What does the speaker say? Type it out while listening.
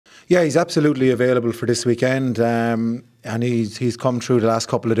Yeah, he's absolutely available for this weekend, and he's come through the last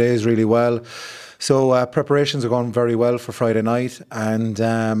couple of days really well. So preparations are going very well for Friday night, and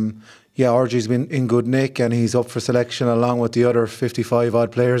yeah, RG's been in good nick, and he's up for selection along with the other 55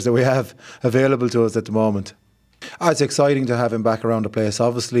 odd players that we have available to us at the moment. It's exciting to have him back around the place.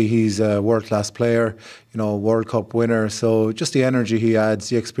 Obviously, he's a world-class player, World Cup winner. So just the energy he adds,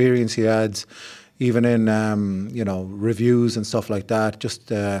 the experience he adds, even in reviews and stuff like that.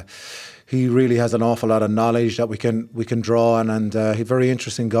 Just he really has an awful lot of knowledge that we can draw on, and he's a very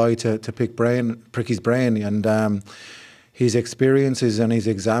interesting guy to prick his brain, and his experiences and his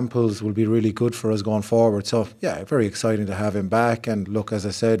examples will be really good for us going forward. So yeah, very exciting to have him back. And look, as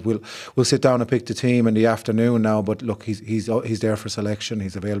I said, we'll sit down and pick the team in the afternoon now. But look, he's there for selection.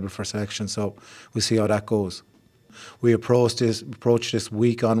 He's available for selection. So we'll see how that goes. We approach this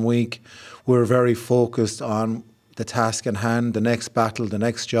week on week. We're very focused on the task in hand, the next battle, the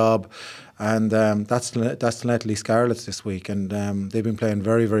next job, and that's Llanelli Scarlets this week. And they've been playing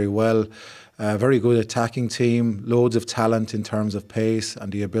very, very well. Very good attacking team, loads of talent in terms of pace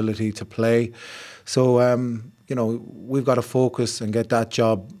and the ability to play. So, we've got to focus and get that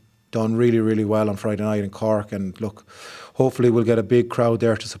job done really, really well on Friday night in Cork. And look, hopefully we'll get a big crowd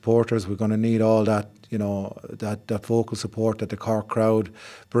there to support us. We're going to need all that, that vocal support that the Cork crowd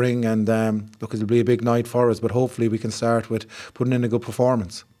bring. And look, it'll be a big night for us, but hopefully we can start with putting in a good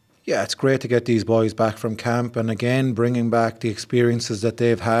performance. Yeah, it's great to get these boys back from camp, and again bringing back the experiences that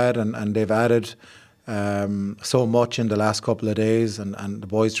they've had, and they've added so much in the last couple of days, and the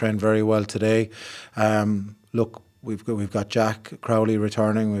boys trained very well today. Look, we've got Jack Crowley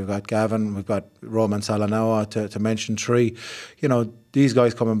returning, we've got Gavin, we've got Roman Salanawa to mention three. These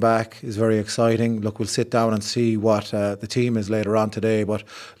guys coming back is very exciting. Look, we'll sit down and see what the team is later on today. But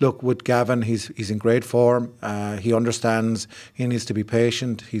look, with Gavin, he's in great form. He understands he needs to be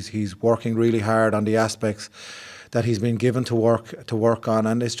patient. He's working really hard on the aspects that he's been given to work on,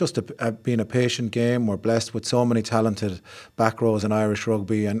 and it's just been a patient game. We're blessed with so many talented back rows in Irish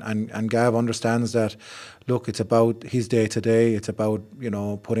rugby, and Gav understands that. Look, it's about his day to day. It's about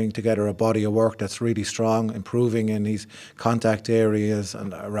putting together a body of work that's really strong, improving in his contact areas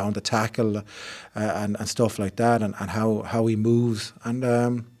and around the tackle and stuff like that, and how he moves.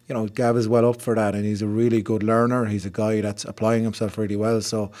 And Gav is well up for that, and he's a really good learner. He's a guy that's applying himself really well.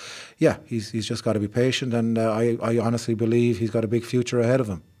 So, yeah, he's just got to be patient, and I honestly believe he's got a big future ahead of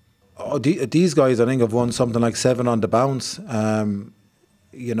him. These guys, I think, have won something like 7 on the bounce, in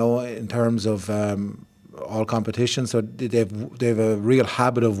terms of all competitions. So they've a real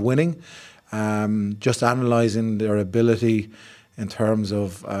habit of winning. Just analysing their ability in terms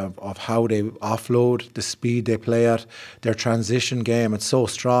of how they offload, the speed they play at, their transition game. It's so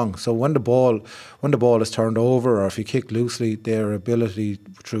strong. So when the ball is turned over, or if you kick loosely, their ability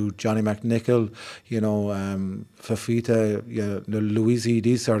through Johnny McNichol, Fafita, Louisi,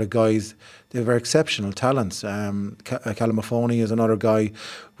 these sort of guys, they're very exceptional talents. Calamafoni is another guy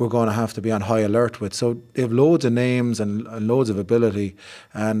we're going to have to be on high alert with. So they have loads of names and loads of ability,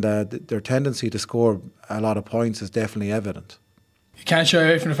 and their tendency to score a lot of points is definitely evident. You can't shy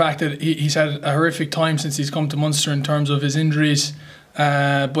away from the fact that he's had a horrific time since he's come to Munster in terms of his injuries,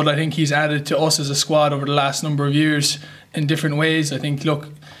 but I think he's added to us as a squad over the last number of years in different ways. I think, look,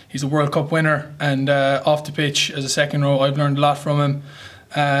 he's a World Cup winner, and off the pitch as a second row, I've learned a lot from him.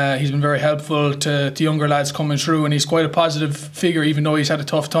 He's been very helpful to younger lads coming through, and he's quite a positive figure, even though he's had a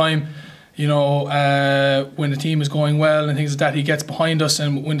tough time. When the team is going well and things like that, he gets behind us,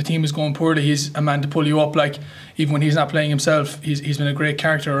 and when the team is going poorly, he's a man to pull you up. Like, even when he's not playing himself, he's been a great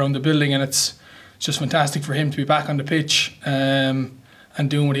character around the building, and it's just fantastic for him to be back on the pitch and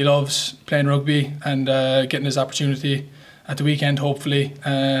doing what he loves, playing rugby, and getting his opportunity at the weekend, hopefully,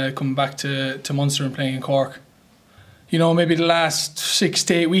 coming back to Munster and playing in Cork. Maybe the last 6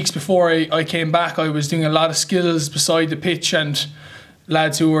 to 8 weeks before I came back, I was doing a lot of skills beside the pitch, and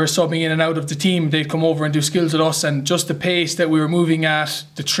lads who were subbing in and out of the team, they'd come over and do skills with us, and just the pace that we were moving at,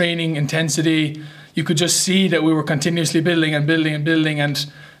 the training intensity, you could just see that we were continuously building and building and building, and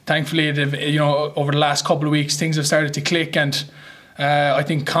thankfully, over the last couple of weeks, things have started to click, and I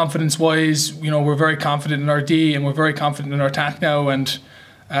think confidence-wise, we're very confident in our D, and we're very confident in our attack now, and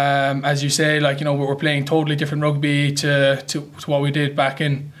as you say, we're playing totally different rugby to what we did back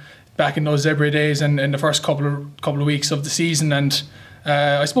in those Zebra days and in the first couple of weeks of the season. And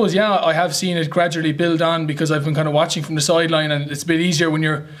I suppose, I have seen it gradually build on, because I've been kind of watching from the sideline, and it's a bit easier when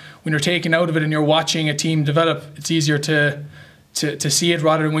you're taken out of it and you're watching a team develop. It's easier to see it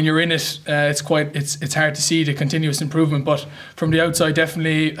rather than when you're in it. It's hard to see the continuous improvement. But from the outside,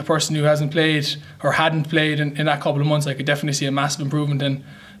 definitely a person who hadn't played in that couple of months, I could definitely see a massive improvement in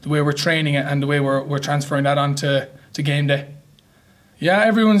the way we're training it and the way we're transferring that on to game day. Yeah,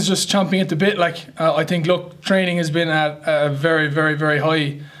 everyone's just chomping at the bit. Like I think, look, training has been at a very, very, very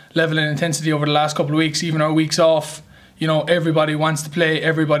high level and intensity over the last couple of weeks. Even our weeks off, you know, everybody wants to play,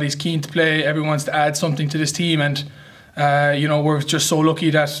 everybody's keen to play, everyone wants to add something to this team, and you know, we're just so lucky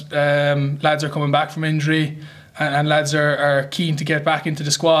that lads are coming back from injury, and lads are keen to get back into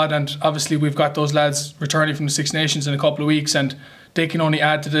the squad. And obviously we've got those lads returning from the Six Nations in a couple of weeks, and they'll only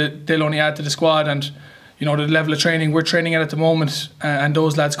add to the squad. And you know, the level of training we're training at the moment, and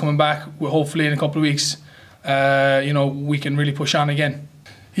those lads coming back, hopefully in a couple of weeks, you know, we can really push on again.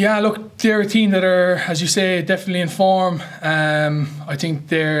 Yeah, look, they're a team that are, as you say, definitely in form. I think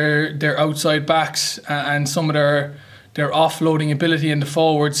their outside backs and some of their offloading ability in the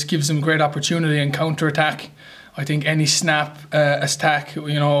forwards gives them great opportunity in counter attack. I think any snap attack,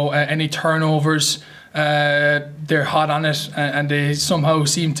 you know, any turnovers, they're hot on it, and they somehow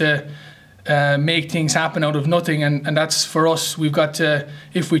seem to make things happen out of nothing. And that's for us. We've got to,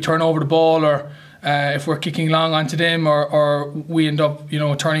 if we turn over the ball, or if we're kicking long onto them, or we end up, you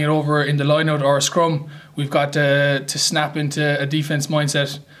know, turning it over in the line-out or a scrum, we've got to snap into a defence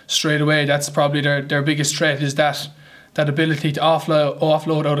mindset straight away. That's probably their biggest threat, is that ability to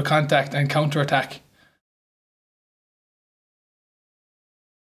offload out of contact and counter-attack.